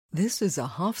This is a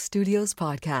Hoff Studios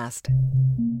podcast.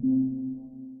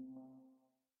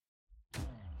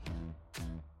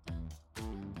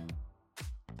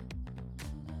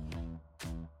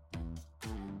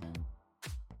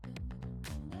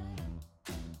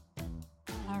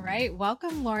 All right.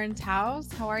 Welcome, Lauren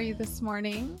Taus. How are you this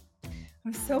morning?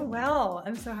 I'm so well.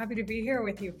 I'm so happy to be here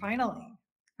with you finally.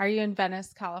 Are you in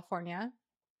Venice, California?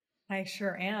 I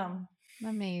sure am.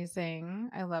 Amazing.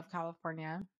 I love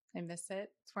California. I miss it.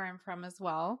 It's where I'm from as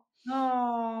well.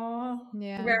 Oh,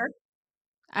 Yeah. where?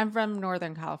 I'm from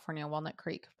Northern California, Walnut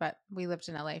Creek, but we lived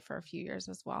in LA for a few years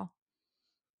as well.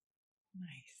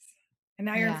 Nice. And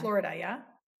now you're in Florida, yeah?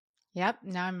 Yep.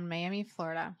 Now I'm in Miami,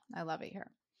 Florida. I love it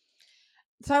here.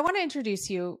 So I want to introduce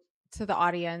you to the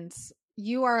audience.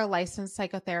 You are a licensed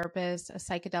psychotherapist, a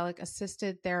psychedelic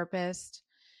assisted therapist,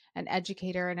 an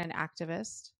educator, and an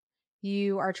activist.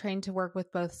 You are trained to work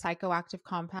with both psychoactive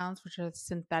compounds, which are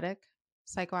synthetic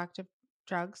psychoactive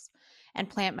drugs, and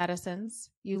plant medicines.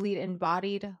 You lead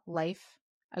Embodied Life,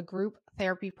 a group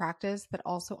therapy practice that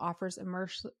also offers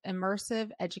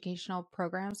immersive educational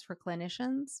programs for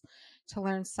clinicians to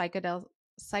learn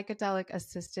psychedelic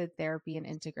assisted therapy and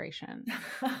integration.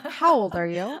 How old are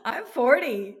you? I'm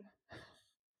 40.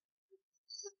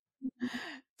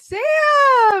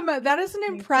 Damn, that is an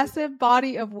impressive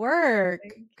body of work.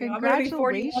 I'm going to be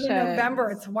 41 in November.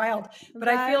 It's wild. But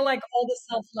I feel like all the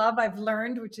self-love I've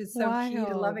learned, which is so key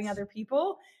to loving other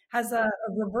people, has a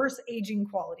reverse aging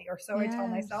quality, or so I tell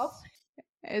myself.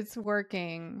 It's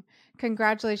working.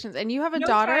 Congratulations. And you have a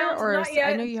daughter, or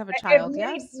I know you have a child,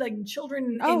 yes? Like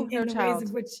children in the ways in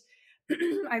which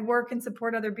I work and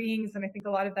support other beings. And I think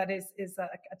a lot of that is a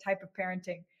type of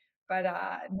parenting. But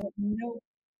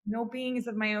no beings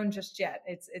of my own just yet.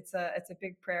 It's a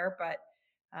big prayer, but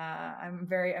I'm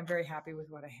very happy with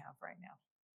what I have right now.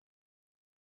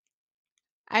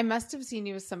 I must have seen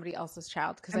you as somebody else's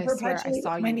child, because I swear I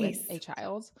saw you with a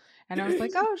child and I was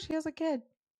like, oh, she has a kid.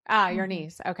 Your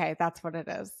niece. Okay, that's what it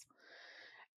is.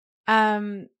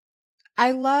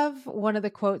 I love one of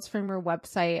the quotes from your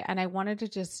website, and I wanted to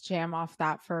just jam off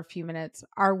that for a few minutes.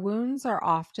 Our wounds are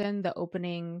often the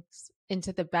openings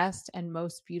into the best and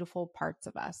most beautiful parts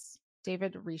of us.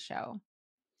 David Richo.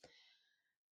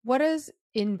 What does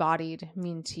embodied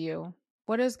mean to you?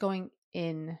 What is going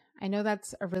in? I know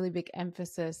that's a really big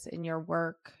emphasis in your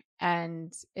work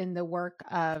and in the work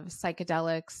of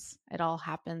psychedelics. It all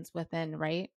happens within,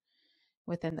 right?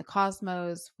 Within the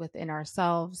cosmos, within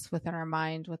ourselves, within our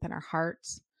mind, within our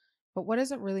hearts. But what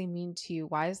does it really mean to you?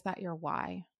 Why is that your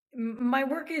why? My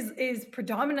work is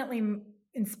predominantly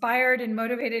inspired and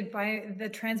motivated by the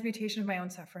transmutation of my own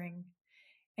suffering.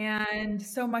 And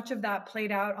so much of that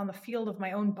played out on the field of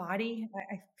my own body.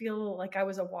 I feel like I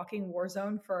was a walking war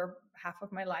zone for half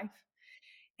of my life.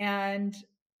 And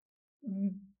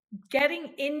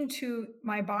getting into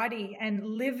my body and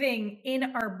living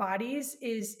in our bodies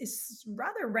is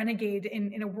rather renegade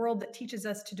in a world that teaches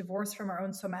us to divorce from our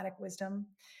own somatic wisdom,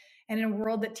 and in a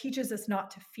world that teaches us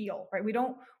not to feel, right? We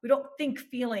don't think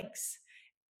feelings.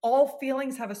 All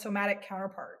feelings have a somatic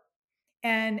counterpart,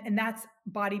 and that's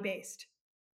body based.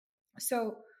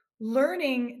 So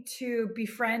learning to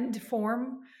befriend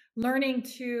form, learning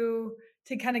to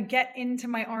kind of get into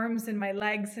my arms and my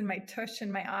legs and my tush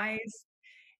and my eyes,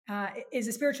 is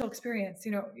a spiritual experience.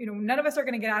 You know, none of us are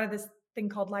going to get out of this thing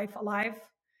called life alive.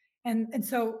 And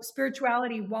so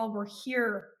spirituality, while we're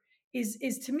here,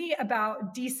 is to me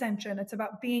about descension. It's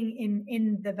about being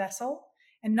in the vessel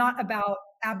and not about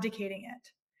abdicating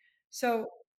it. So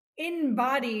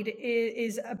embodied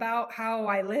is about how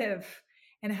I live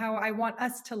and how I want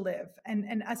us to live,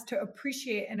 and us to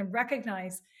appreciate and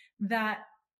recognize that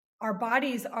our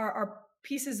bodies are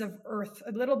pieces of earth,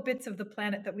 little bits of the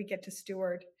planet that we get to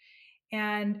steward,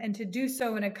 and to do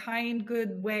so in a kind,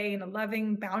 good way, in a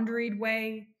loving, boundaried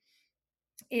way,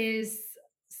 is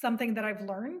something that I've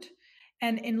learned.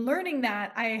 And in learning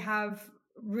that, I have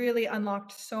really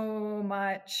unlocked so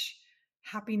much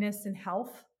happiness and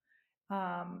health.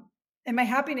 And my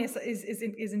happiness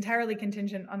is entirely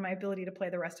contingent on my ability to play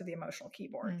the rest of the emotional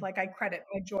keyboard. Like I credit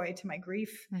my joy to my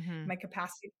grief, my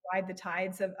capacity to ride the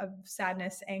tides of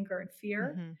sadness, anger, and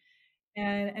fear,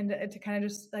 and to kind of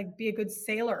just like be a good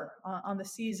sailor on the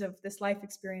seas of this life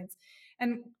experience.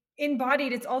 And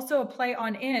embodied, it's also a play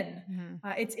on in.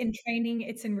 It's in training,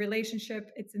 it's in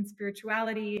relationship, it's in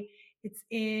spirituality, it's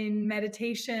in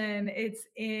meditation, it's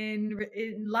in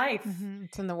life,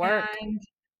 it's in the work. and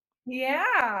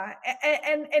yeah,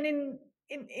 and in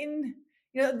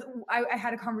you know, I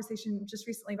had a conversation just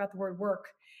recently about the word work.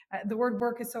 The word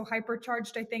work is so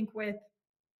hypercharged, I think, with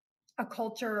a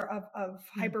culture of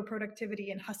hyper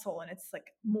productivity and hustle, and it's like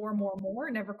more, more, more,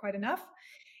 never quite enough.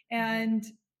 And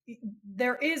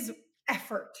there is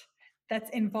effort that's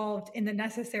involved in the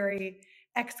necessary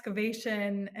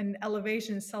excavation and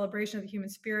elevation, celebration of the human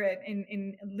spirit,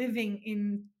 in living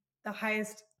in the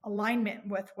highest alignment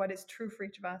with what is true for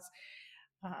each of us.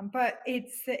 But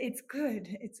it's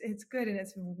good. It's good, and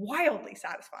it's wildly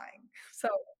satisfying. So,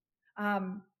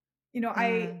 um,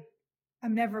 Mm.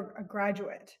 I'm never a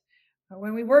graduate.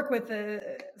 When we work with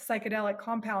the psychedelic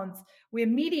compounds, we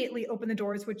immediately open the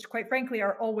doors, which quite frankly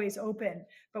are always open,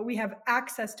 but we have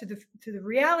access to the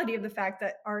reality of the fact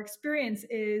that our experience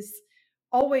is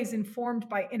always informed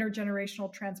by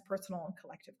intergenerational, transpersonal, and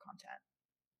collective content.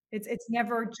 It's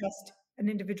never just an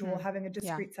individual Mm. having a Yeah.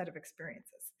 discrete set of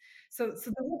experiences. So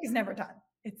the work is never done.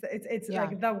 It's Yeah,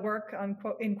 like the work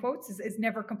in quotes is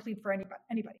never complete for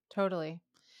anybody. totally.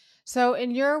 So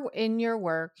in your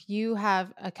work, you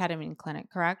have a ketamine clinic,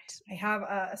 correct? I have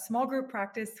a small group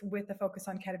practice with a focus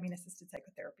on ketamine assisted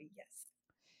psychotherapy. Yes.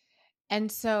 And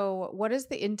so what does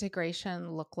the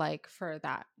integration look like for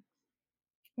that?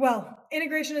 Well,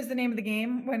 integration is the name of the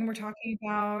game when we're talking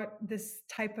about this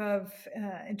type of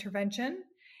intervention.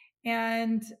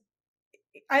 And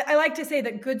I like to say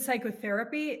that good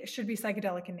psychotherapy should be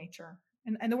psychedelic in nature.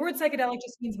 And the word psychedelic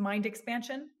just means mind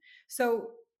expansion.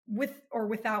 So, with or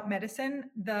without medicine,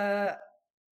 the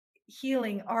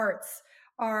healing arts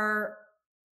are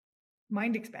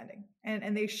mind expanding,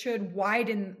 and they should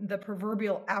widen the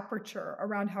proverbial aperture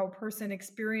around how a person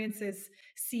experiences,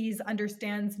 sees,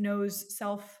 understands, knows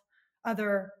self,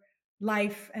 other,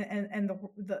 life, and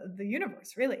the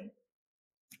universe, really.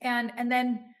 And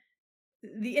then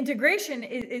the integration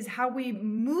is how we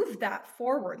move that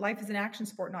forward. Life is an action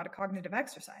sport, not a cognitive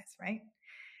exercise, right?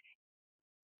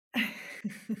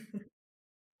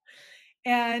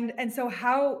 And so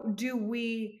how do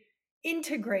we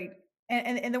integrate?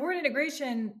 And the word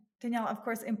integration, Danielle, of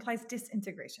course, implies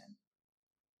disintegration.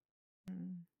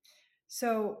 Mm.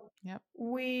 So Yep.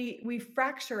 we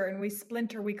fracture and we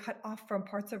splinter, we cut off from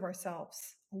parts of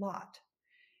ourselves a lot.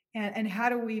 And how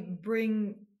do we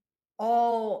bring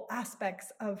all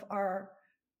aspects of our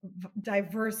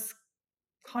diverse,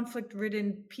 conflict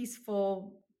ridden,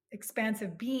 peaceful,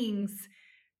 expansive beings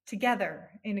together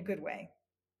in a good way?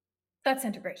 That's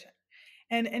integration.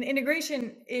 And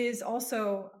integration is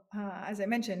also, as I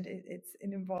mentioned, it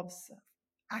involves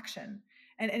action,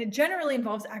 and it generally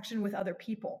involves action with other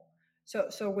people.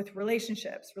 So with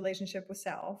relationships, relationship with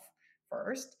self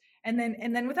first, and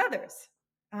then with others.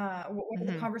 What are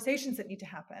the Hmm. conversations that need to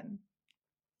happen?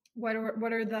 What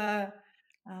are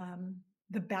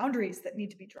the boundaries that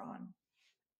need to be drawn?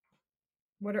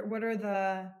 What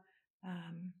are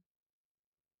um,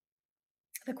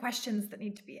 the questions that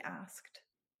need to be asked?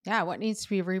 Yeah, what needs to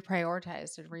be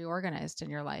reprioritized and reorganized in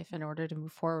your life in order to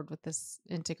move forward with this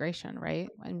integration, right?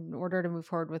 In order to move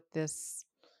forward with this,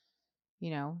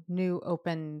 new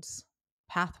opened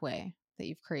pathway that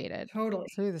you've created Totally.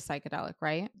 through the psychedelic,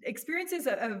 right? Experiences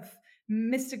of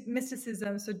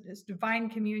mysticism, so it's divine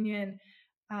communion,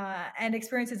 and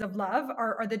experiences of love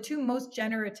are the two most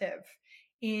generative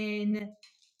in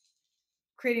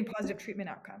creating positive treatment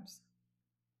outcomes.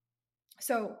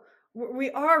 So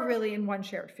we are really in one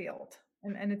shared field,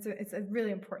 and it's a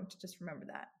really important to just remember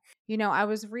that. I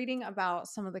was reading about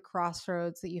some of the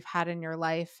crossroads that you've had in your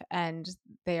life, and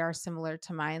they are similar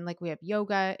to mine. Like we have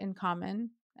yoga in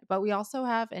common, but we also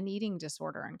have an eating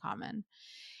disorder in common.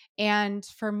 And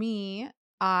for me,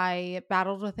 I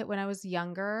battled with it when I was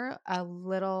younger, a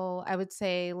little, I would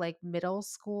say like middle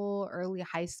school, early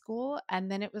high school. And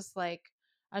then it was like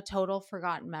a total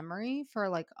forgotten memory for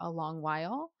like a long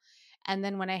while. And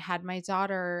then when I had my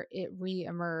daughter, it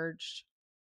reemerged.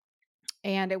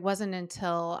 And it wasn't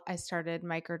until I started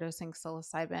microdosing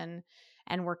psilocybin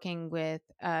and working with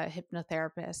a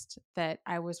hypnotherapist that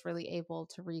I was really able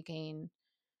to regain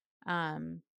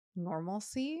um,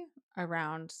 normalcy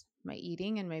around my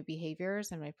eating and my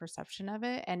behaviors and my perception of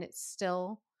it. And it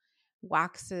still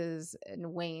waxes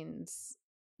and wanes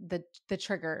the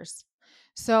triggers.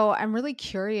 So I'm really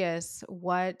curious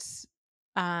what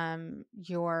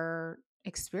your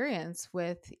experience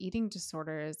with eating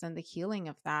disorders and the healing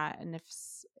of that, and if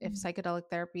psychedelic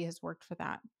therapy has worked for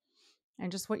that,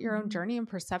 and just what your own Mhm. journey and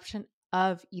perception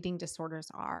of eating disorders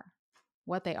are,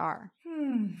 what they are.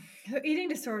 So eating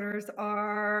disorders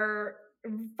are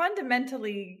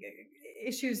fundamentally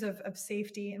issues of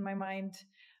safety in my mind,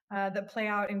 that play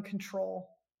out in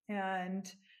control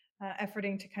and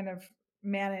efforting to kind of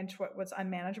manage what's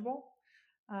unmanageable.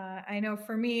 I know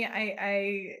for me,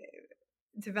 I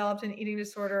developed an eating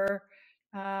disorder,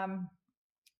 um,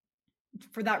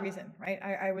 for that reason, right?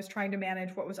 I was trying to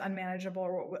manage what was unmanageable,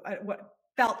 or what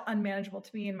felt unmanageable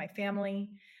to me and my family.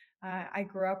 I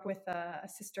grew up with a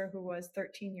sister who was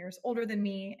 13 years older than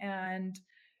me, and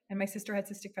my sister had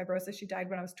cystic fibrosis. She died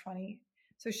when I was 20.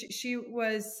 So she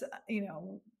was,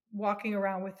 walking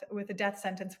around with a death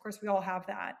sentence. Of course, we all have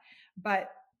that, but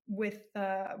with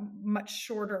much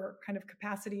shorter kind of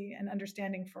capacity and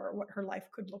understanding for what her life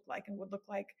could look like and would look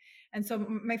like. And so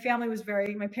my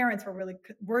parents were really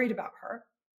worried about her.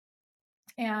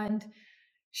 And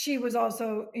she was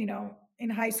also, in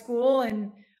high school,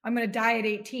 and I'm going to die at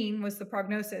 18 was the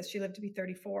prognosis. She lived to be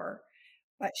 34,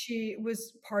 but she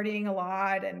was partying a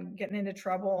lot and getting into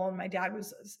trouble. And my dad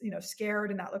was,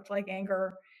 scared, and that looked like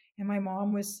anger. And my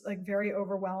mom was like very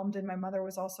overwhelmed. And my mother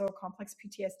was also a complex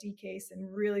PTSD case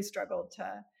and really struggled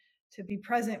to be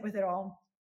present with it all.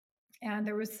 And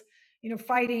there was,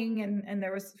 fighting, and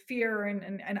there was fear,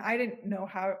 and I didn't know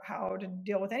how to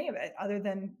deal with any of it other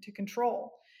than to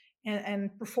control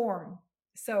and perform.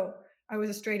 So I was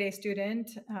a straight A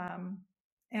student,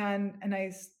 and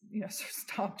I,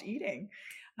 stopped eating.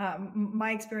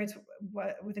 My experience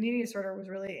with an eating disorder was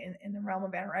really in the realm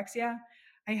of anorexia.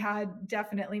 I had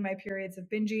definitely my periods of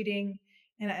binge eating,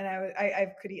 and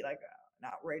I could eat like an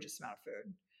outrageous amount of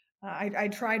food. I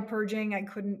tried purging. I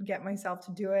couldn't get myself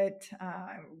to do it.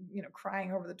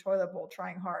 Crying over the toilet bowl,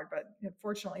 trying hard, but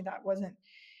fortunately that wasn't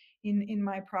in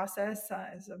my process.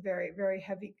 It's a very, very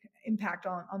heavy impact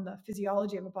on the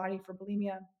physiology of a body for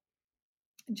bulimia.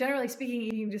 Generally speaking,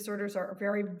 eating disorders are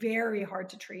very, very hard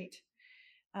to treat.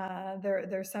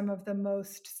 They're some of the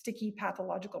most sticky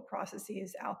pathological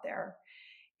processes out there,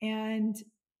 and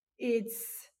it's,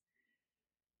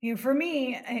 for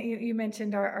me, you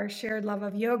mentioned our shared love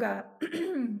of yoga.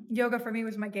 Yoga for me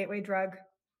was my gateway drug.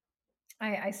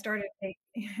 I started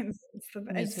it's the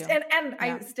Me best, too. and I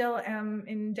Yeah. still am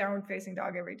in downward facing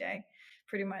dog every day,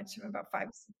 pretty much about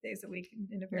 5 6 days a week,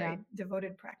 in a Yeah. very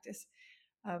devoted practice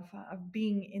of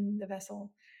being in the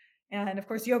vessel. And of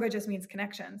course, yoga just means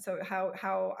connection. So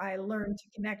how I learned to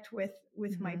connect with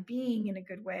my Mm-hmm. being in a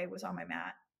good way was on my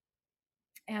mat.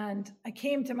 And I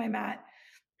came to my mat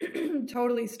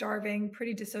totally starving,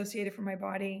 pretty dissociated from my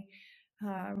body,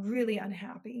 really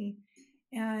unhappy.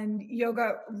 And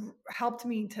yoga helped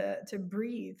me to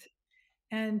breathe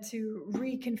and to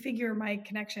reconfigure my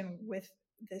connection with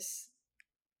this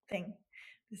thing,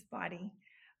 this body.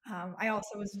 I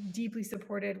also was deeply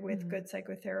supported with Mm-hmm. good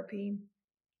psychotherapy.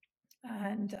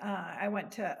 And I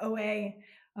went to OA,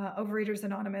 Overeaters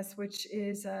Anonymous, which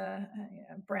is a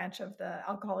branch of the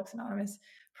Alcoholics Anonymous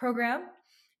program.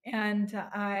 And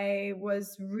I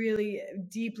was really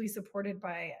deeply supported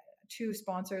by two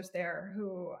sponsors there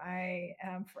who I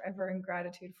am forever in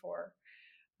gratitude for.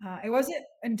 It wasn't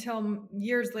until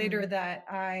years later Mm-hmm. that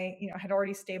I, had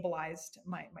already stabilized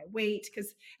my weight,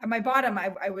 because at my bottom,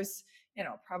 I was,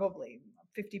 probably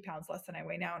 50 pounds less than I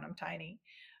weigh now, and I'm tiny.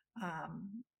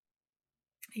 Um,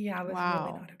 yeah, I was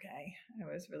really Wow. not okay. I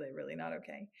was really, really not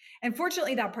okay. And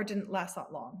fortunately, that part didn't last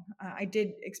that long. I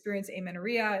did experience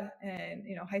amenorrhea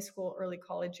in, high school, early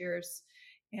college years,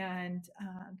 and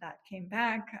that came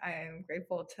back. I am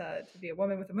grateful to be a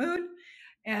woman with a moon,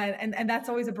 and that's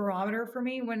always a barometer for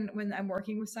me when I'm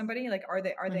working with somebody. Like, are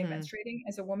they Mm-hmm. menstruating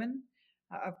as a woman?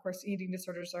 Of course, eating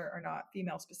disorders are not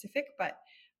female specific, but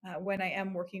when I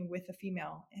am working with a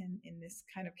female in this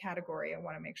kind of category, I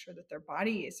want to make sure that their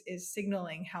body is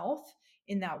signaling health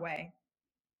in that way.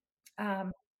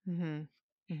 Um, Mm-hmm.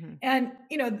 Mm-hmm. and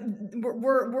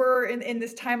we're in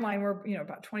this timeline. We're,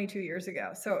 about 22 years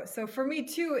ago. So for me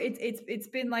too, it's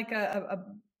been like a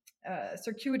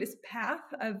circuitous path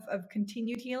of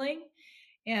continued healing,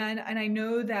 and I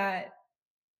know that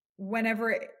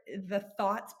whenever the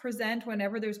thoughts present,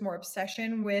 whenever there's more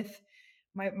obsession with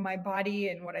my body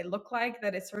and what I look like,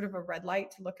 that it's sort of a red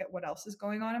light to look at what else is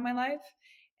going on in my life.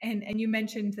 And you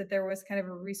mentioned that there was kind of a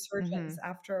Mm-hmm. resurgence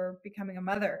after becoming a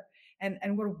mother, and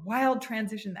what a wild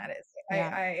transition that is. Yeah.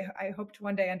 I hope to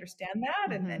one day understand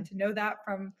that, Mm-hmm. and to know that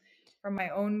from my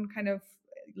own kind of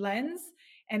lens.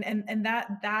 And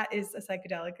that is a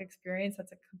psychedelic experience.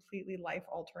 That's a completely life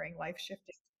altering, life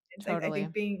shifting. I Totally.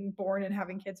 think being born and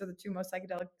having kids are the two most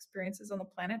psychedelic experiences on the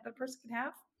planet that a person can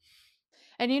have.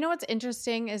 And you know what's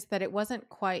interesting is that it wasn't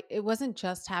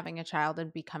just having a child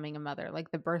and becoming a mother, like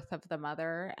the birth of the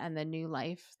mother and the new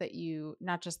life that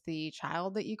not just the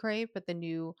child that you crave, but the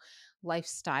new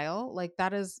lifestyle. Like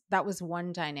that was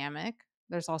one dynamic.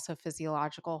 There's also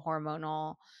physiological,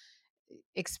 hormonal,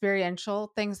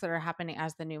 experiential things that are happening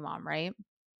as the new mom, right?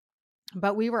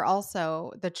 But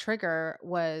the trigger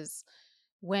was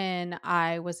when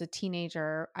I was a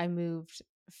teenager, I moved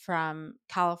from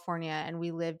California, and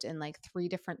we lived in like 3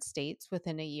 different states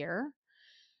within a year.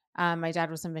 My dad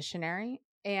was a missionary,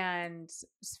 and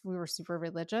we were super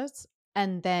religious.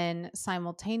 And then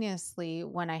simultaneously,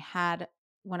 when I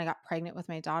got pregnant with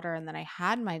my daughter, and then I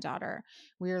had my daughter,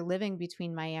 we were living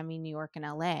between Miami, New York, and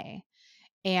LA.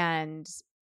 And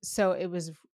so it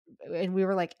was, and we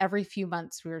were like every few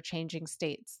months we were changing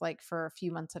states, like for a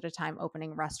few months at a time,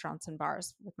 opening restaurants and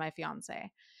bars with my fiance.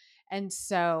 And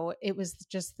so it was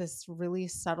just this really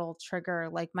subtle trigger.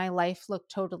 Like my life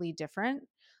looked totally different.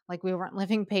 Like we weren't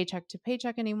living paycheck to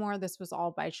paycheck anymore. This was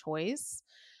all by choice.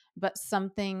 But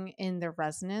something in the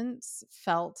resonance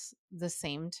felt the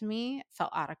same to me. It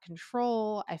felt out of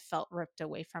control. I felt ripped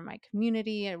away from my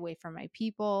community, away from my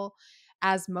people,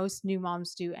 as most new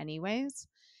moms do, anyways.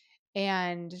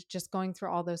 And just going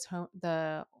through all those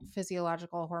the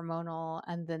physiological, hormonal,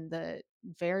 and then the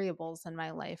variables in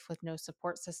my life with no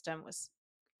support system was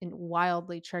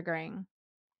wildly triggering.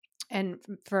 And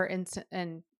for instance,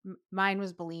 and mine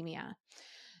was bulimia.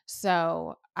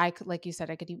 So I could, like you said,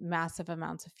 I could eat massive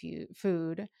amounts of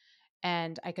food,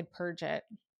 and I could purge it.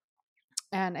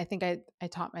 And I think I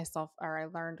taught myself, or I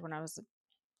learned when I was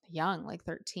young, like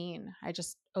 13, I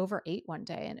just overate one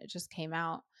day and it just came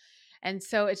out. And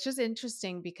so it's just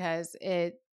interesting because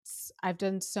I've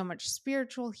done so much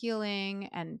spiritual healing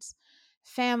and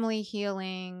family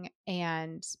healing,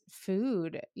 and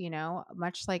food,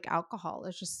 much like alcohol,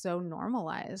 is just so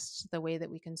normalized. The way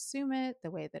that we consume it, the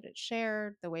way that it's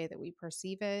shared, the way that we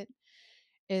perceive it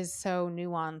is so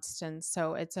nuanced. And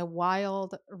so it's a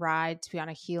wild ride to be on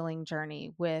a healing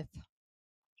journey with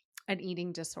an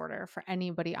eating disorder. For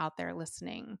anybody out there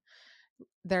listening,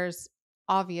 there's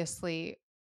obviously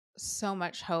so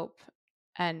much hope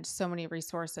and so many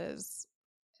resources,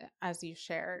 as you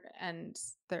shared. And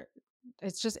there,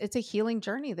 it's a healing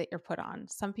journey that you're put on.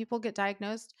 Some people get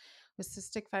diagnosed with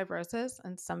cystic fibrosis,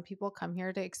 and some people come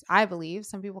here I believe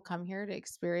some people come here to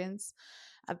experience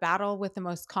a battle with the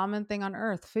most common thing on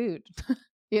earth, food.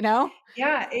 you know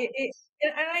Yeah, and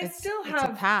I still it's a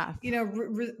have, path.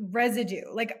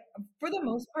 residue. Like for the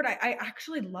most part, I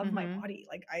actually love my Mhm. body.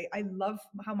 Like I love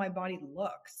how my body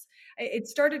looks. It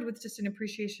started with just an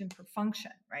appreciation for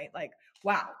function, right? Like,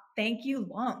 wow, thank you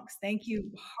lungs, thank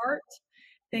you heart,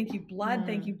 thank you blood,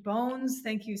 thank you Mm. bones,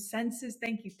 thank you senses,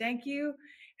 thank you.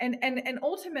 And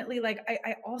ultimately, like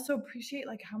I also appreciate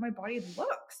like how my body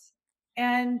looks.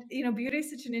 And beauty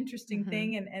is such an interesting Mhm.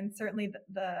 thing, and certainly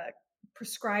the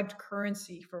prescribed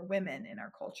currency for women in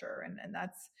our culture, and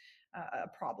that's a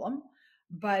problem.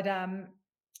 But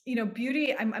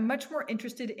beauty, I'm much more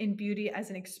interested in beauty as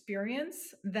an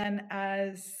experience than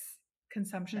as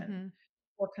consumption Mhm.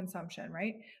 or consumption,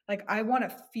 right? Like I want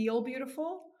to feel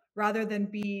beautiful rather than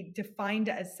be defined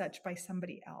as such by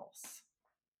somebody else.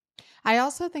 I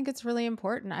also think it's really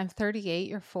important. I'm 38,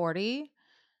 you're 40.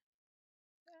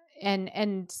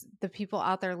 And the people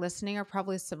out there listening are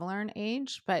probably similar in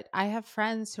age, but I have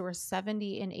friends who are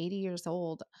 70 and 80 years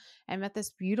old. I met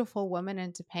this beautiful woman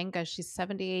in Topanga. She's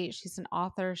 78. She's an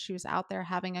author. She was out there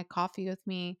having a coffee with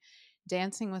me,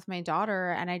 dancing with my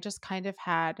daughter. And I just kind of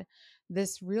had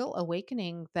this real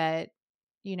awakening that,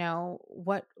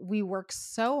 what we work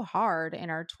so hard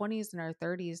in our 20s and our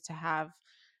 30s to have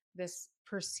this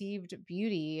perceived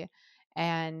beauty,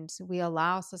 and we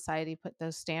allow society to put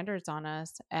those standards on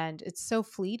us, and it's so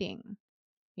fleeting.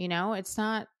 It's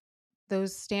not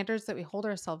those standards that we hold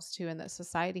ourselves to and that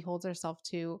society holds ourselves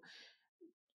to.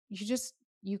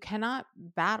 You cannot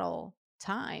battle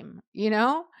time.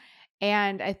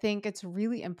 And I think it's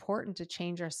really important to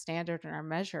change our standard and our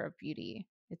measure of beauty.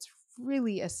 It's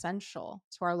really essential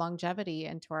to our longevity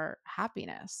and to our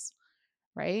happiness,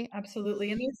 right?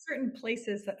 Absolutely. And there's certain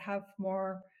places that have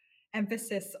more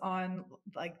emphasis on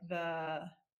like the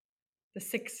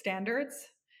six standards,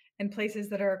 and places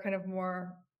that are kind of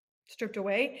more stripped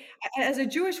away. As a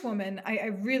Jewish woman, I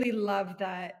really love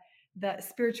that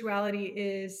spirituality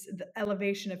is the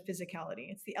elevation of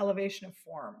physicality. It's the elevation of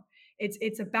form.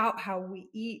 It's about how we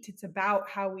eat. It's about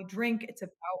how we drink. It's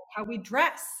about how we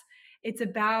dress. It's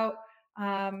about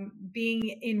being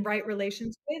in right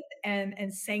relations with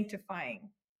and sanctifying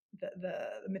the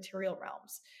material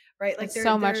realms, right? Like It's they're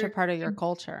so much a they're part of your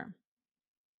culture.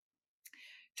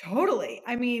 totally.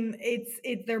 I mean, it's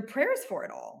their prayers for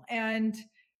it all. And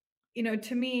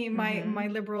to me, my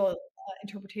Mhm. liberal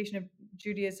interpretation of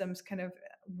Judaism's kind of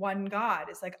one God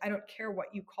is like, I don't care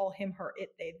what you call him, her,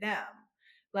 it, they, them.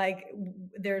 Like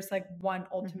there's like one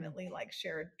Mhm. ultimately like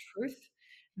shared truth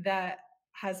that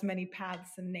has many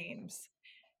paths and names.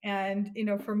 And,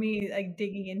 for me, like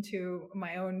digging into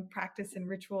my own practice and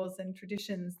rituals and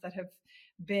traditions that have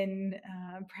been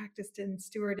practiced and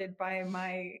stewarded by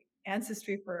my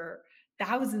ancestry for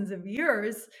thousands of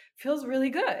years feels really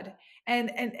good.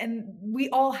 And we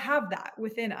all have that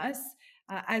within us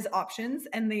as options,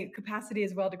 and the capacity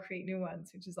as well to create new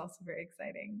ones, which is also very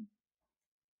exciting.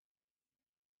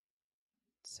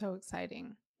 So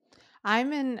exciting.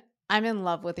 I'm in I'm in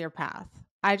love with your path.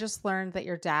 I just learned that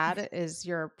your dad is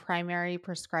your primary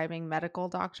prescribing medical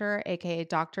doctor, aka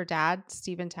Dr. Dad,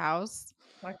 Stephen Taus.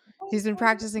 He's been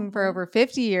practicing for over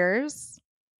 50 years.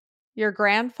 Your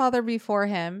grandfather before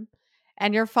him,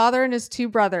 and your father and his two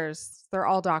brothers, they're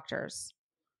all doctors.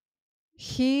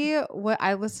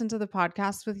 I listened to the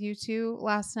podcast with you two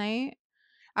last night.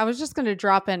 I was just going to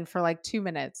drop in for like 2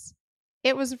 minutes.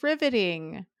 It was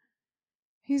riveting.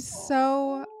 He's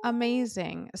so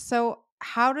amazing. So,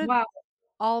 how did Wow.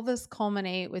 all this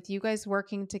culminate with you guys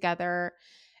working together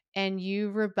and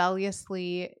you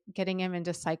rebelliously getting him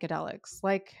into psychedelics?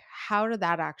 Like, how did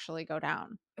that actually go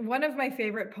down? One of my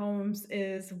favorite poems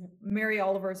is Mary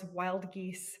Oliver's Wild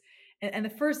Geese. And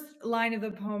the first line of the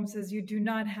poem says, "You do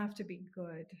not have to be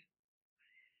good."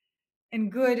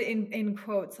 And good in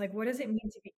quotes, like, what does it mean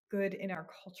to be good in our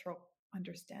cultural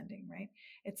understanding, right?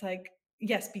 It's like,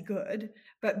 yes, be good,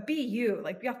 but be you,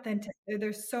 like, be authentic.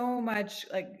 There's so much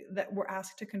like that we're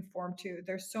asked to conform to.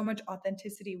 There's so much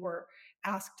authenticity we're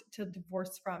asked to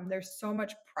divorce from. There's so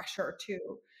much pressure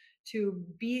to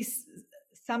be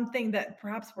something that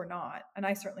perhaps we're not. And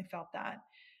I certainly felt that.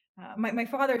 My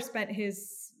father spent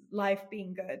his life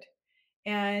being good,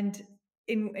 and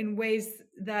in ways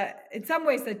that, in some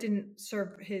ways, that didn't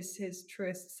serve his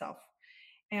truest self.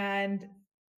 And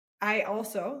I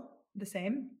also the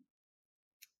same.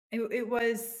 It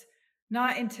was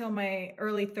not until my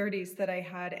early 30s that I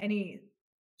had any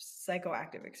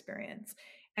psychoactive experience.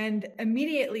 And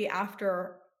immediately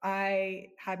after I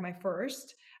had my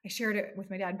first, I shared it with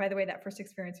my dad. By the way, that first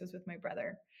experience was with my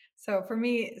brother. So for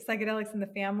me, psychedelics in the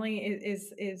family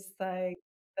is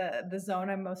the zone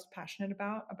I'm most passionate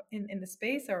about in the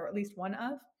space, or at least one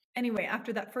of. Anyway,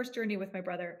 after that first journey with my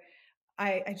brother,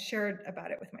 I shared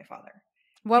about it with my father.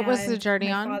 What was the And journey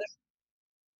my on? father,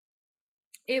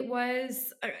 it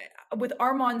was with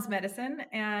Armand's medicine.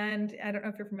 And I don't know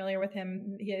if you're familiar with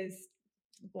him. He has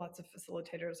lots of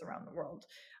facilitators around the world.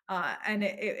 And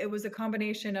it was a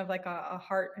combination of like a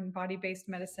heart and body based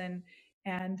medicine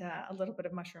and a little bit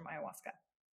of mushroom ayahuasca.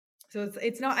 So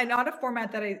it's not a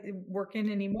format that I work in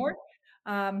anymore,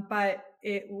 but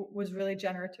it was really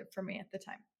generative for me at the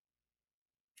time.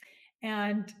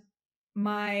 And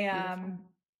my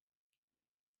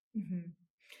Beautiful. mhm.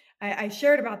 I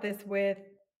shared about this with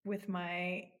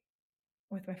my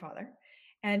with my father,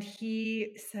 and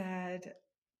he said,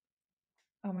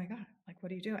 "Oh my god, like,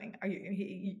 what are you doing? Are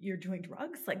you're doing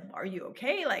drugs? Like, are you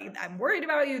okay? Like, I'm worried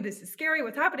about you. This is scary.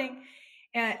 What's happening?"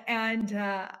 And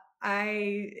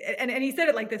I and he said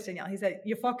it like this, Danielle. He said,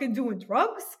 "You fucking doing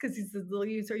drugs?" Because he's a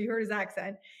little so you heard his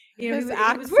accent. His He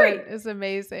was worried. accent is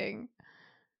amazing.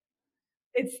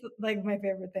 It's like my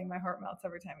favorite thing. My heart melts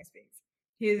every time he speaks.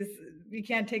 He's You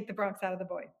can't take the Bronx out of the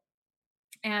boy.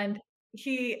 And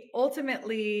he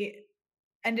ultimately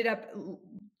ended up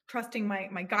trusting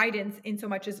my guidance in so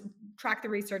much as track the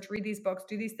research, read these books,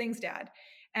 do these things, dad,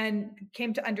 and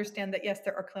came to understand that yes,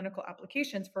 there are clinical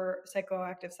applications for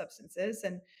psychoactive substances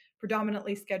and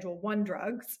predominantly schedule 1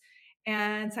 drugs.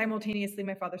 And simultaneously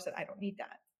my father said, I don't need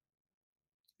that.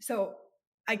 So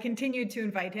I continued to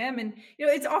invite him. And,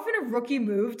 it's often a rookie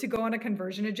move to go on a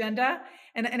conversion agenda.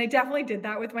 And I definitely did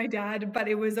that with my dad, but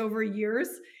it was over years.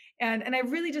 And I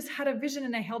really just had a vision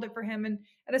and I held it for him. And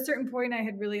at a certain point, I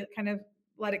had really kind of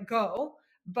let it go.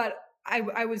 But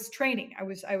I was training. I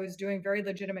was doing very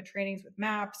legitimate trainings with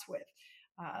MAPS, with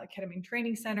ketamine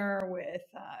training center, with,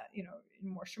 in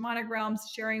more shamanic realms,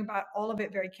 sharing about all of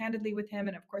it very candidly with him.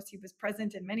 And of course, he was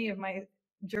present in many of my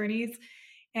journeys.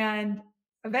 And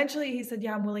eventually he said,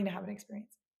 yeah, I'm willing to have an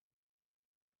experience.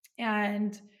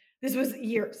 And this was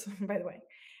years, by the way.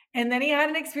 And then he had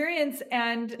an experience,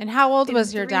 and And how old in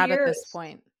was your 3 dad at this years,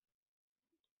 point?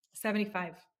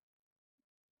 75.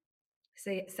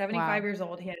 Say 75 Wow. years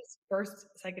old, he had his first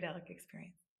psychedelic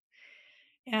experience.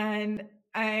 And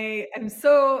I am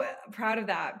so proud of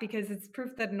that because it's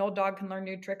proof that an old dog can learn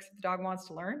new tricks if the dog wants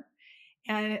to learn.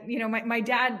 And, my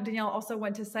dad, Danielle, also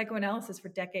went to psychoanalysis for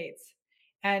decades.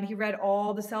 And he read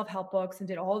all the self-help books and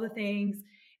did all the things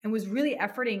and was really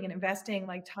efforting and investing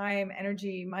like time,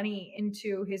 energy, money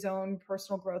into his own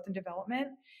personal growth and development.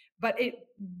 But it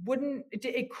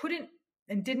couldn't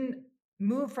and didn't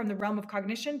move from the realm of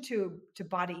cognition to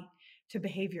body, to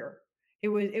behavior.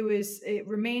 It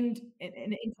remained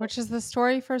Which is the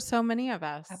story for so many of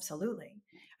us. Absolutely.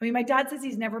 I mean, my dad says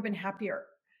he's never been happier.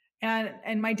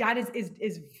 And my dad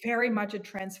is very much a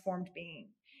transformed being.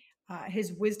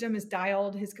 His wisdom is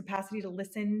dialed, his capacity to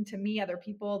listen to me, other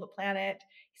people, the planet.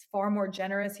 He's far more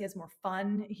generous. He has more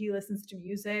fun. He listens to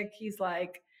music. He's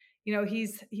like,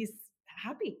 he's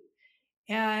happy.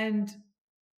 And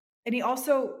he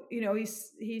also,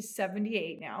 he's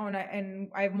 78 now, and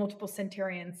I have multiple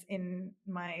centurions in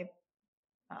my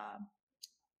uh,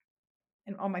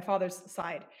 and on my father's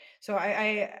side. So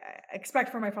I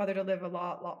expect for my father to live a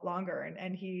lot longer,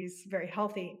 and he's very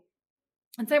healthy.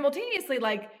 And simultaneously,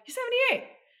 like, he's 78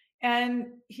 and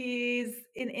he's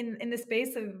in the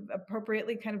space of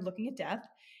appropriately kind of looking at death.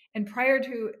 And prior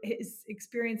to his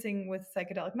experiencing with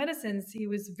psychedelic medicines, he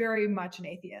was very much an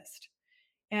atheist.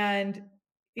 And,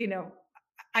 you know,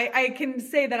 I can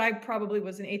say that I probably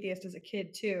was an atheist as a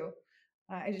kid too.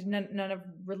 I just none of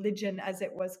religion as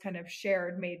it was kind of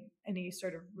shared made any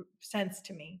sort of sense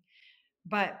to me.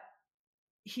 But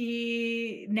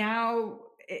he now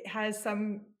has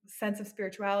some sense of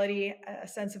spirituality, a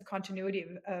sense of continuity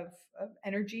of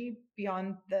energy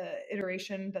beyond the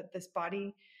iteration that this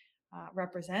body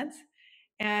represents.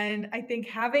 And I think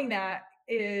having that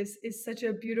is such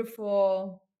a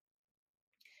beautiful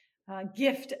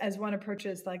gift as one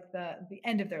approaches like the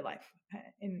end of their life.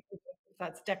 In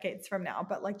That's decades from now,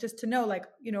 but like, just to know, like,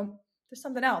 there's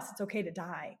something else. It's okay to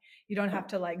die. You don't have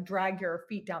to like drag your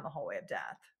feet down the hallway of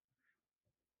death.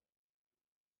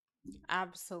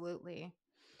 Absolutely.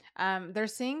 They're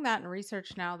seeing that in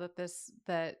research now that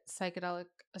psychedelic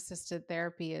assisted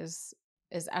therapy is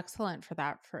excellent for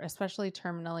that, for especially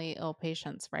terminally ill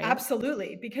patients, right?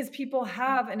 Absolutely, because people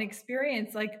have an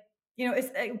experience like,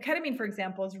 ketamine, for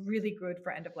example, is really good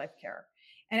for end of life care,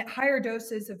 and at higher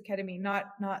doses of ketamine, not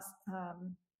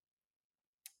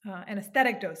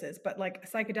anesthetic doses, but like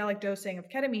psychedelic dosing of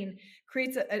ketamine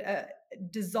creates a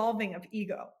dissolving of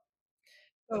ego.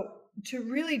 So to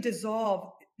really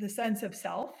dissolve the sense of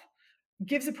self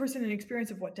gives a person an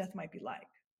experience of what death might be like.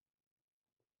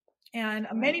 And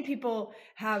many people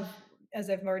have, as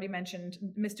I've already mentioned,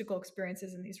 mystical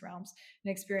experiences in these realms,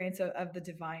 an experience of the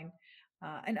divine.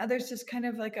 And others just kind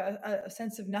of like a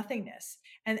sense of nothingness,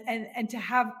 and to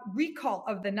have recall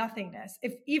of the nothingness,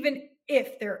 even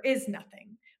if there is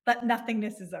nothing, but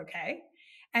nothingness is okay.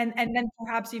 And then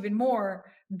perhaps even more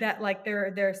that like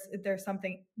there's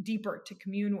something deeper to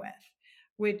commune with,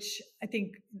 which I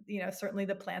think, certainly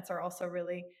the plants are also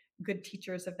really good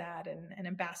teachers of that, and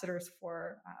ambassadors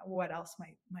for what else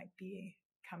might be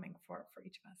coming for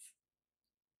each of us.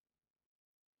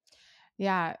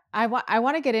 Yeah, I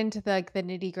want to get into the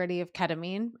nitty gritty of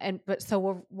ketamine, but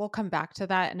so we'll come back to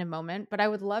that in a moment. But I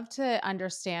would love to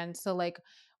understand. So like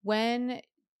when,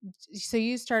 so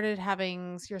you started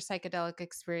having your psychedelic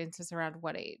experiences around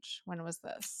what age? When was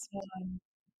this, Um,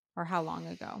 or how long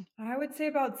ago? I would say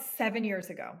about 7 years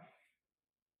ago.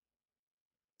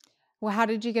 Well, how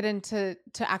did you get into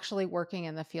actually working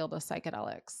in the field of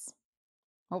psychedelics?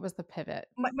 What was the pivot?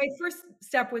 My first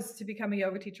step was to become a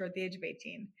yoga teacher at the age of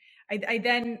 18. I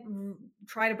then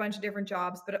tried a bunch of different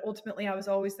jobs, but ultimately I was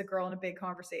always the girl in a big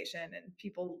conversation, and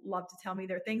people love to tell me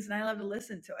their things, and I love to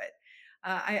listen to it.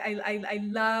 I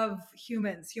love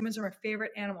humans. Humans are my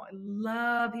favorite animal. I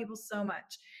love people so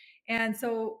much. And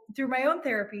so through my own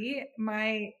therapy,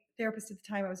 my therapist at the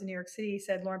time, I was in New York City,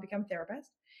 said, "Lauren, become a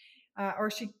therapist."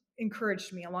 Or she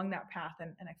encouraged me along that path,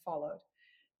 and I followed.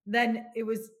 Then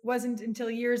wasn't until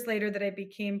years later that I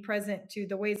became present to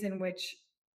the ways in which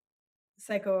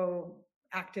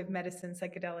psychoactive medicine,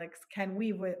 psychedelics, can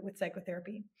weave with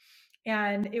psychotherapy.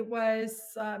 And it was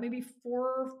maybe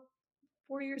 4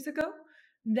 years ago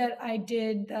that I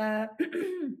did the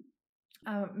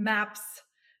MAPS,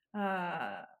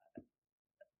 uh,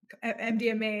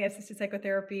 MDMA assisted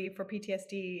psychotherapy for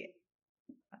PTSD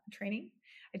training.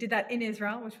 I did that in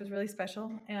Israel, which was really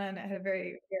special, and I had a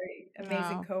very, very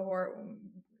amazing Wow. cohort.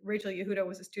 Rachel Yehuda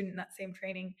was a student in that same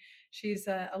training. She's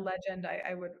a legend.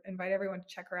 I would invite everyone to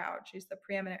check her out. She's the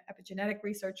preeminent epigenetic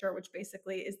researcher, which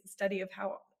basically is the study of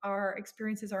how our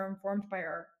experiences are informed by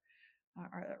our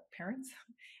parents.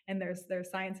 And there's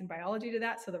science and biology to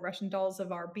that. So the Russian dolls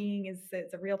of our being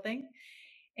it's a real thing.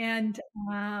 And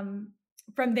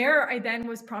from there, I then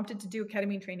was prompted to do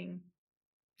ketamine training.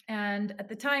 And at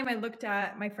the time, I looked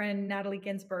at my friend Natalie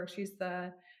Ginsburg. She's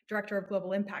the director of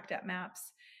global impact at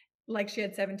MAPS, like she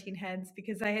had 17 heads,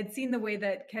 because I had seen the way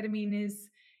that ketamine is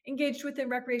engaged with in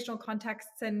recreational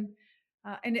contexts, and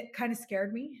it kind of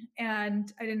scared me,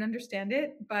 and I didn't understand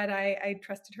it, but I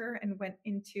trusted her and went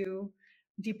into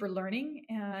deeper learning.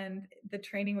 And the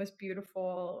training was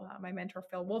beautiful. My mentor,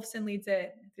 Phil Wolfson, leads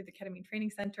it through the Ketamine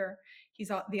Training Center. He's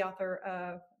the author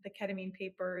of the Ketamine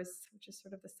Papers, which is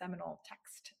sort of the seminal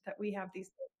text that we have these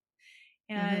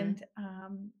days. Mm-hmm.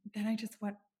 And then I just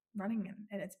went running.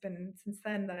 And it's been since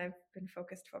then that I've been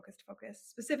focused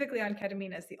specifically on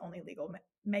ketamine as the only legal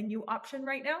menu option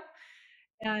right now.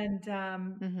 And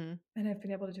Mm-hmm. and I've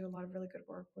been able to do a lot of really good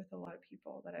work with a lot of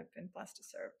people that I've been blessed to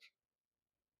serve.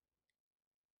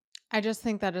 I just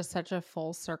think that is such a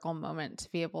full circle moment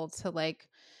to be able to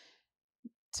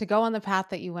to go on the path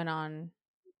that you went on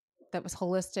that was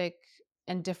holistic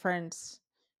and different,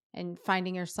 and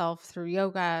finding yourself through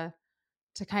yoga,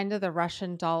 to kind of the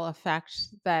Russian doll effect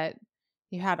that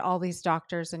you had all these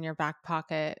doctors in your back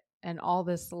pocket and all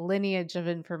this lineage of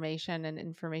information and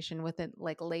information within,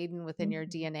 like, laden within your Mhm.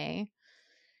 DNA.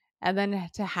 And then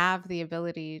to have the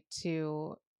ability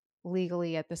to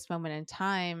legally at this moment in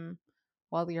time,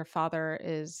 while your father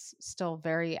is still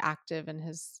very active in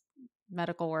his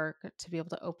medical work, to be able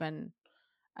to open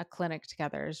a clinic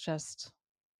together is just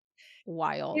It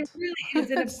wild. really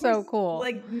is. And of It's course, so cool.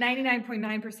 like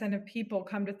 99.9% of people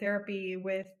come to therapy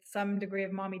with some degree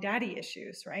of mommy daddy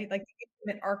issues, right? Like the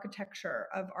intimate architecture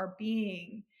of our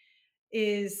being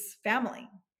is family.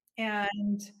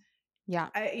 And Yeah.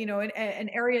 an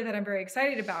area that I'm very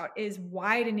excited about is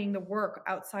widening the work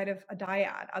outside of a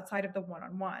dyad, outside of the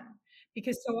one-on-one.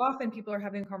 Because so often people are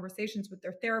having conversations with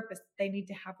their therapist they need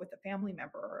to have with a family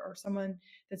member or someone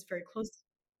that's very close.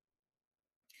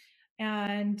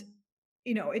 And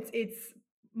it's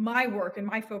my work and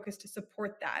my focus to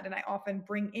support that. And I often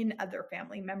bring in other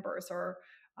family members or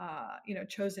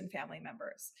chosen family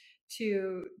members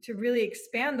to really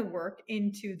expand the work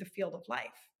into the field of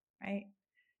life, right?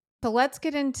 So let's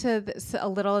get into this a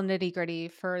little nitty gritty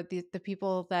for the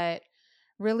people that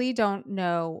really don't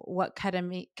know what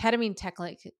ketamine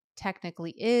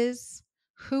technically is,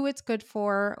 who it's good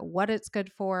for, what it's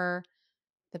good for,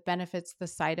 the benefits, the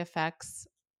side effects.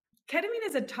 Ketamine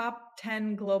is a top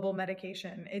 10 global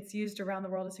medication. It's used around the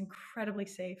world. It's incredibly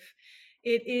safe.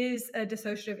 It is a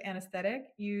dissociative anesthetic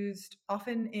used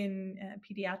often in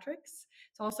pediatrics.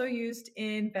 It's also used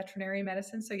in veterinary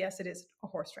medicine. So, yes, it is a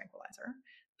horse tranquilizer.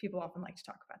 People often like to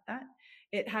talk about that.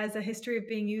 It has a history of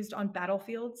being used on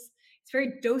battlefields. It's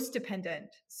very dose dependent.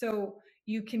 So,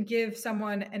 you can give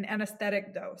someone an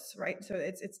anesthetic dose, right? So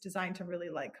it's designed to really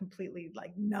like completely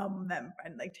like numb them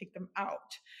and like take them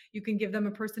out. You can give them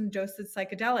a person dose that's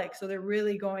psychedelic, so they're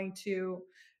really going to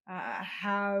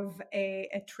have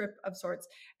a trip of sorts.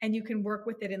 And you can work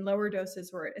with it in lower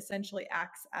doses where it essentially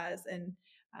acts as an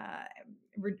uh,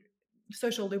 re-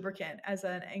 social lubricant, as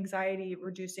an anxiety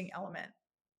reducing element.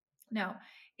 Now,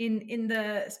 in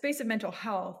the space of mental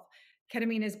health,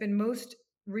 ketamine has been most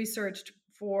researched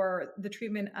for the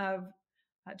treatment of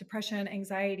depression,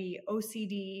 anxiety,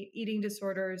 OCD, eating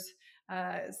disorders,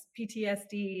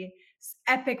 PTSD,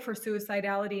 epic for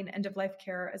suicidality and end of life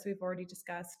care, as we've already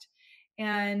discussed.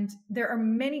 And there are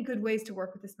many good ways to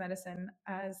work with this medicine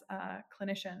as a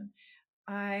clinician.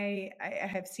 I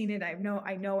have seen it. I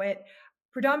know it.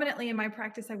 Predominantly in my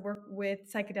practice, I work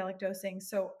with psychedelic dosing.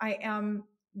 So I am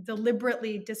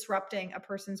deliberately disrupting a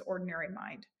person's ordinary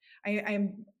mind. I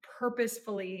am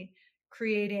purposefully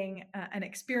creating an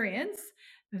experience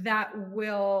that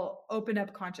will open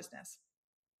up consciousness.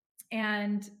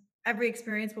 And every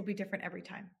experience will be different every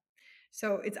time.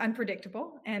 So it's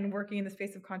unpredictable, and working in the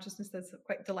space of consciousness, that's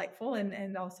quite delightful,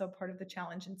 and also part of the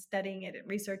challenge in studying it and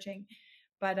researching.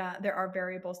 But there are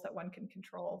variables that one can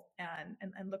control, and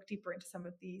look deeper into some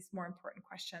of these more important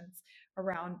questions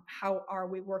around how are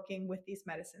we working with these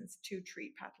medicines to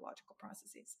treat pathological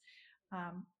processes.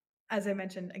 Um, as I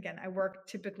mentioned, again, I work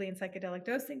typically in psychedelic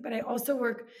dosing, but I also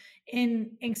work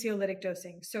in anxiolytic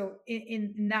dosing. So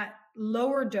in that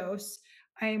lower dose,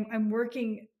 I'm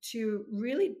working to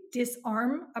really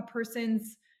disarm a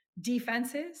person's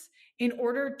defenses in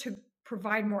order to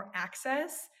provide more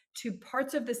access to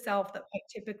parts of the self that might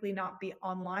typically not be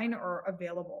online or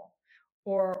available,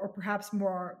 or perhaps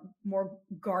more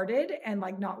guarded and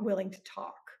like not willing to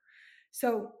talk.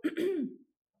 So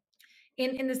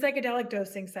in the psychedelic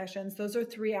dosing sessions, those are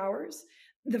 3 hours.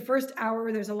 The first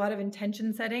hour, there's a lot of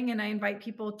intention setting, and I invite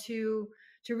people to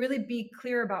really be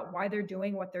clear about why they're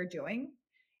doing what they're doing.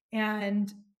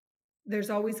 And there's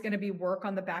always going to be work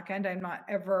on the back end. I'm not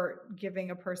ever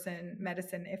giving a person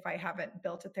medicine if I haven't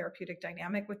built a therapeutic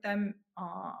dynamic with them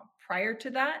prior to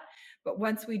that. But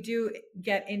once we do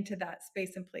get into that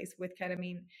space and place with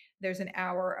ketamine, there's an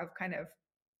hour of kind of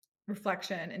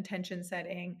reflection, intention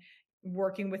setting,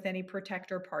 working with any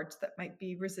protector parts that might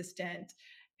be resistant,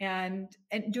 and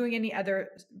doing any other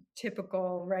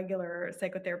typical regular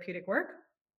psychotherapeutic work.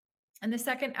 And the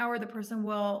second hour, the person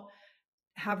will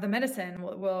have the medicine,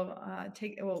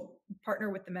 will partner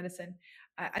with the medicine.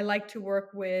 I like to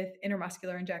work with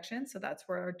intramuscular injections, so that's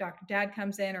where Dr. Dad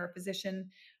comes in, or a physician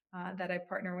that I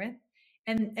partner with.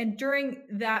 And during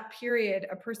that period,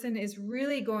 a person is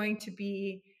really going to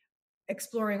be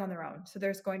exploring on their own. So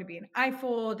there's going to be an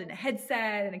iFold and a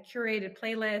headset and a curated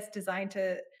playlist designed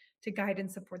to guide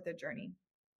and support their journey.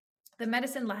 The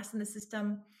medicine lasts in the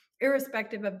system,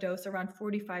 irrespective of dose, around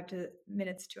 45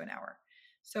 minutes to an hour.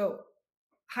 So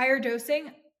higher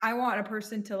dosing, I want a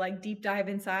person to like deep dive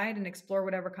inside and explore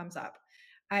whatever comes up.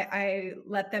 I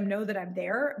let them know that I'm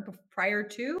there prior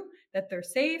to, that they're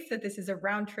safe, that this is a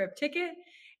round trip ticket.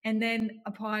 And then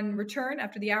upon return,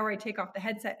 after the hour, I take off the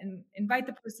headset and invite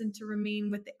the person to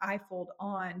remain with the iFold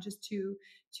on, just to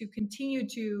continue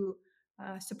to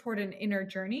support an inner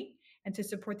journey and to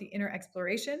support the inner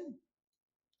exploration.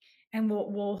 And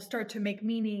we'll start to make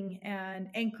meaning and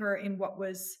anchor in what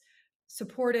was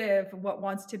supportive, what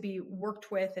wants to be worked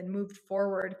with and moved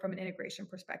forward from an integration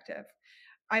perspective.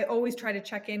 I always try to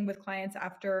check in with clients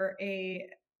after a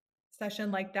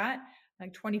session like that,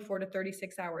 like 24 to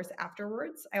 36 hours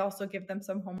afterwards. I also give them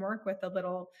some homework with a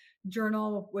little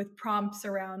journal with prompts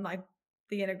around like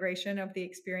the integration of the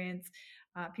experience.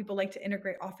 People like to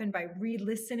integrate often by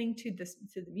re-listening to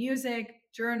the music,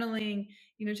 journaling,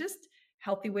 just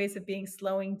healthy ways of being,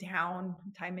 slowing down,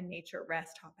 time in nature,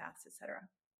 rest, hot baths, etc.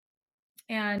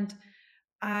 And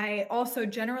I also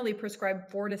generally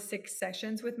prescribe 4 to 6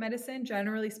 sessions with medicine,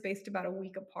 generally spaced about a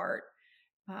week apart.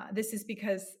 This is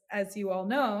because, as you all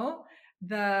know,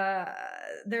 there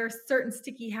are certain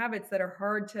sticky habits that are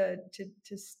hard to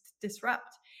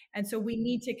disrupt. And so we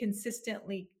need to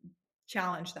consistently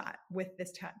challenge that with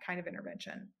this kind of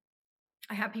intervention.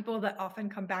 I have people that often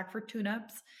come back for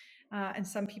tune-ups, and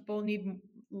some people need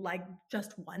like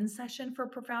just one session for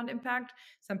profound impact.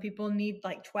 Some people need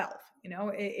like 12.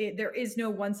 There is no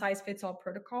one size fits all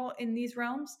protocol in these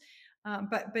realms,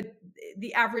 but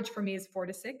the average for me is 4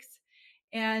 to 6,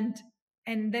 and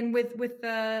then with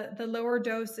the lower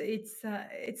dose,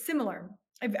 it's similar.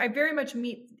 I very much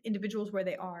meet individuals where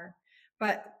they are,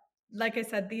 but like I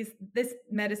said, this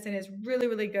medicine is really,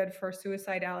 really good for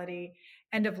suicidality,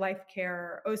 end of life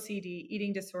care, OCD,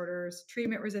 eating disorders,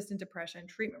 treatment resistant depression,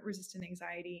 treatment resistant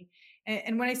anxiety.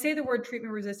 And when I say the word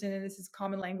treatment resistant, and this is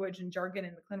common language and jargon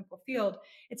in the clinical field,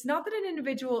 it's not that an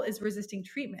individual is resisting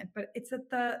treatment, but it's that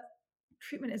the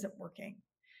treatment isn't working.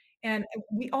 And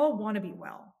we all want to be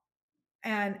well.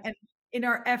 And in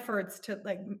our efforts to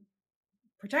like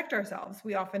protect ourselves,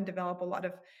 we often develop a lot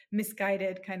of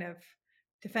misguided kind of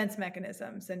defense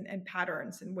mechanisms and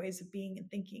patterns and ways of being and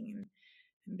thinking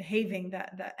and behaving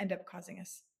that end up causing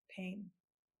us pain.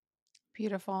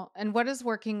 Beautiful. And what does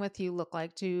working with you look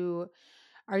like?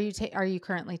 Are you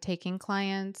currently taking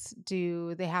clients?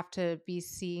 Do they have to be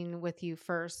seen with you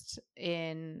first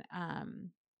in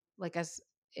like as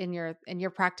in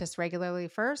your practice regularly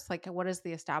first? Like what does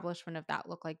the establishment of that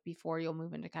look like before you'll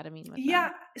move into ketamine with Yeah,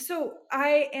 them? so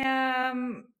I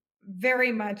am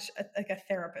very much like a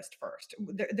therapist first.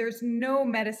 There's no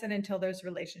medicine until there's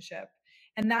relationship,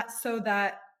 and that's so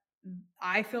that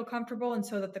I feel comfortable and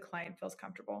so that the client feels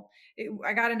comfortable.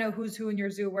 I got to know who's who in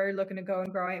your zoo, where you're looking to go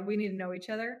and grow. We need to know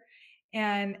each other,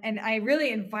 and I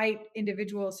really invite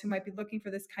individuals who might be looking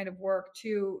for this kind of work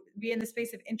to be in the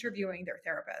space of interviewing their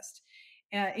therapist.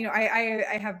 And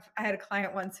I had a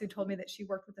client once who told me that she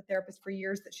worked with a therapist for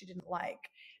years that she didn't like,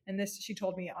 and this she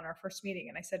told me on our first meeting.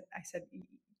 And I said,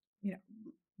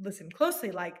 listen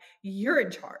closely, like, you're in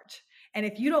charge, and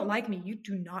if you don't like me, you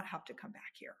do not have to come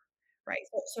back here, right?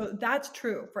 So that's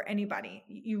true for anybody.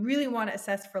 You really want to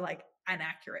assess for like an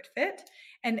accurate fit,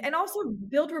 and also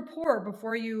build rapport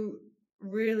before you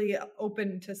really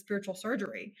open to spiritual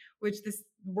surgery, which this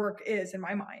work is in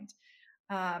my mind.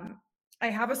 I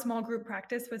have a small group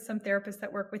practice with some therapists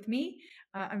that work with me.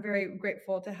 I'm very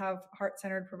grateful to have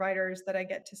heart-centered providers that I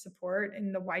get to support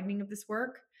in the widening of this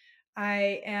work.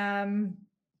 I am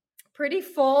pretty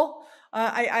full.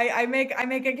 I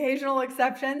make occasional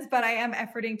exceptions, but I am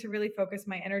efforting to really focus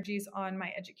my energies on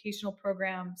my educational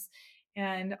programs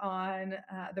and on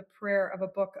the prayer of a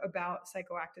book about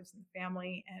psychoactives in the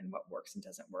family and what works and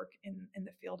doesn't work in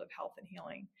the field of health and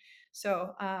healing.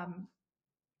 So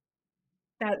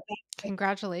that's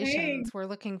Congratulations. Thanks. We're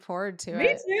looking forward to Me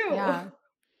it. too. Yeah.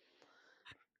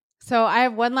 So I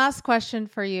have one last question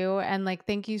for you, and like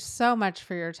thank you so much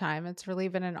for your time. It's really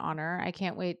been an honor. I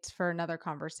can't wait for another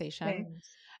conversation. Thanks.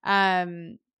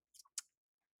 Um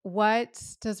what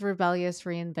does rebellious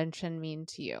reinvention mean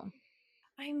to you?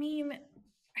 I mean,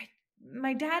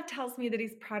 my dad tells me that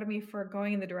he's proud of me for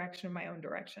going in the direction of my own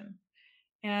direction.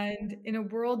 And in a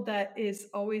world that is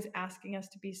always asking us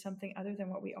to be something other than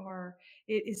what we are,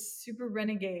 it is super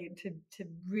renegade to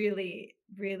really,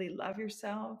 really love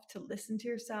yourself, to listen to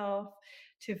yourself,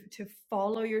 to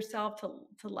follow yourself,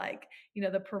 to like,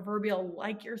 the proverbial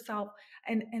like yourself.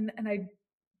 And I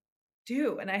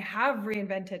do, and I have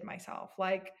reinvented myself,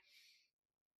 like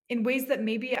in ways that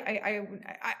maybe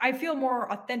I feel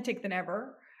more authentic than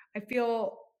ever. I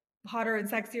feel hotter and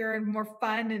sexier and more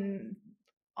fun and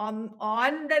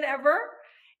on than ever.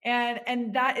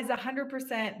 And that is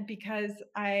 100% because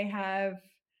I have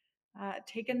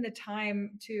taken the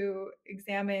time to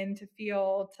examine, to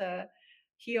feel, to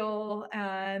heal,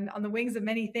 and on the wings of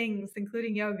many things,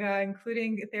 including yoga,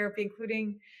 including therapy,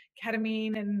 including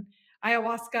ketamine and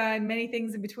ayahuasca, and many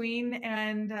things in between,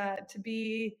 and to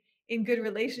be in good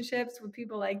relationships with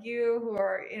people like you who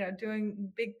are,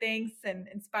 doing big things and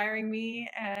inspiring me.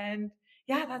 And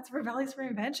yeah, that's rebellious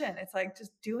reinvention. It's like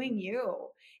just doing you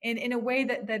in a way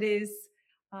that is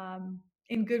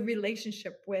in good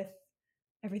relationship with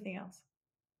everything else.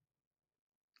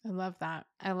 I love that.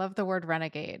 I love the word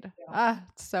renegade. Yeah,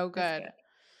 It's so that's good.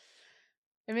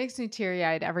 It makes me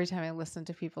teary-eyed every time I listen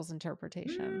to people's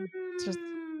interpretation. It's just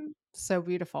so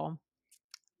beautiful.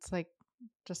 It's like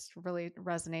just really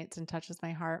resonates and touches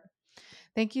my heart.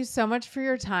 Thank you so much for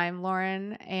your time,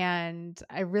 Lauren. And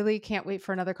I really can't wait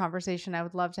for another conversation. I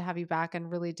would love to have you back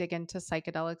and really dig into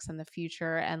psychedelics in the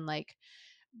future and like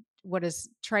what does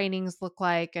trainings look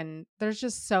like. And there's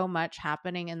just so much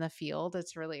happening in the field.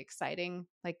 It's really exciting,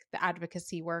 like the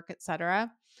advocacy work, et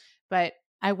cetera. But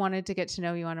I wanted to get to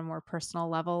know you on a more personal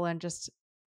level and just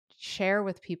share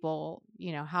with people,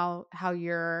 how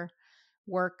your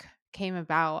work came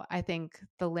about. I think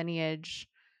the lineage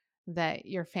that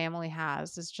your family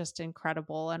has is just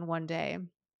incredible. And one day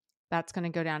that's going to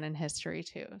go down in history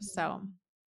too. So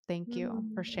thank you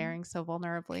for sharing so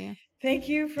vulnerably. Thank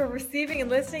you for receiving and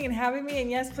listening and having me.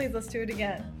 And yes, please, let's do it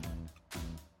again.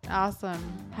 Awesome.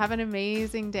 Have an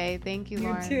amazing day. Thank you,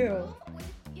 Lauren. You too.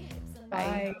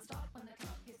 Bye. Bye.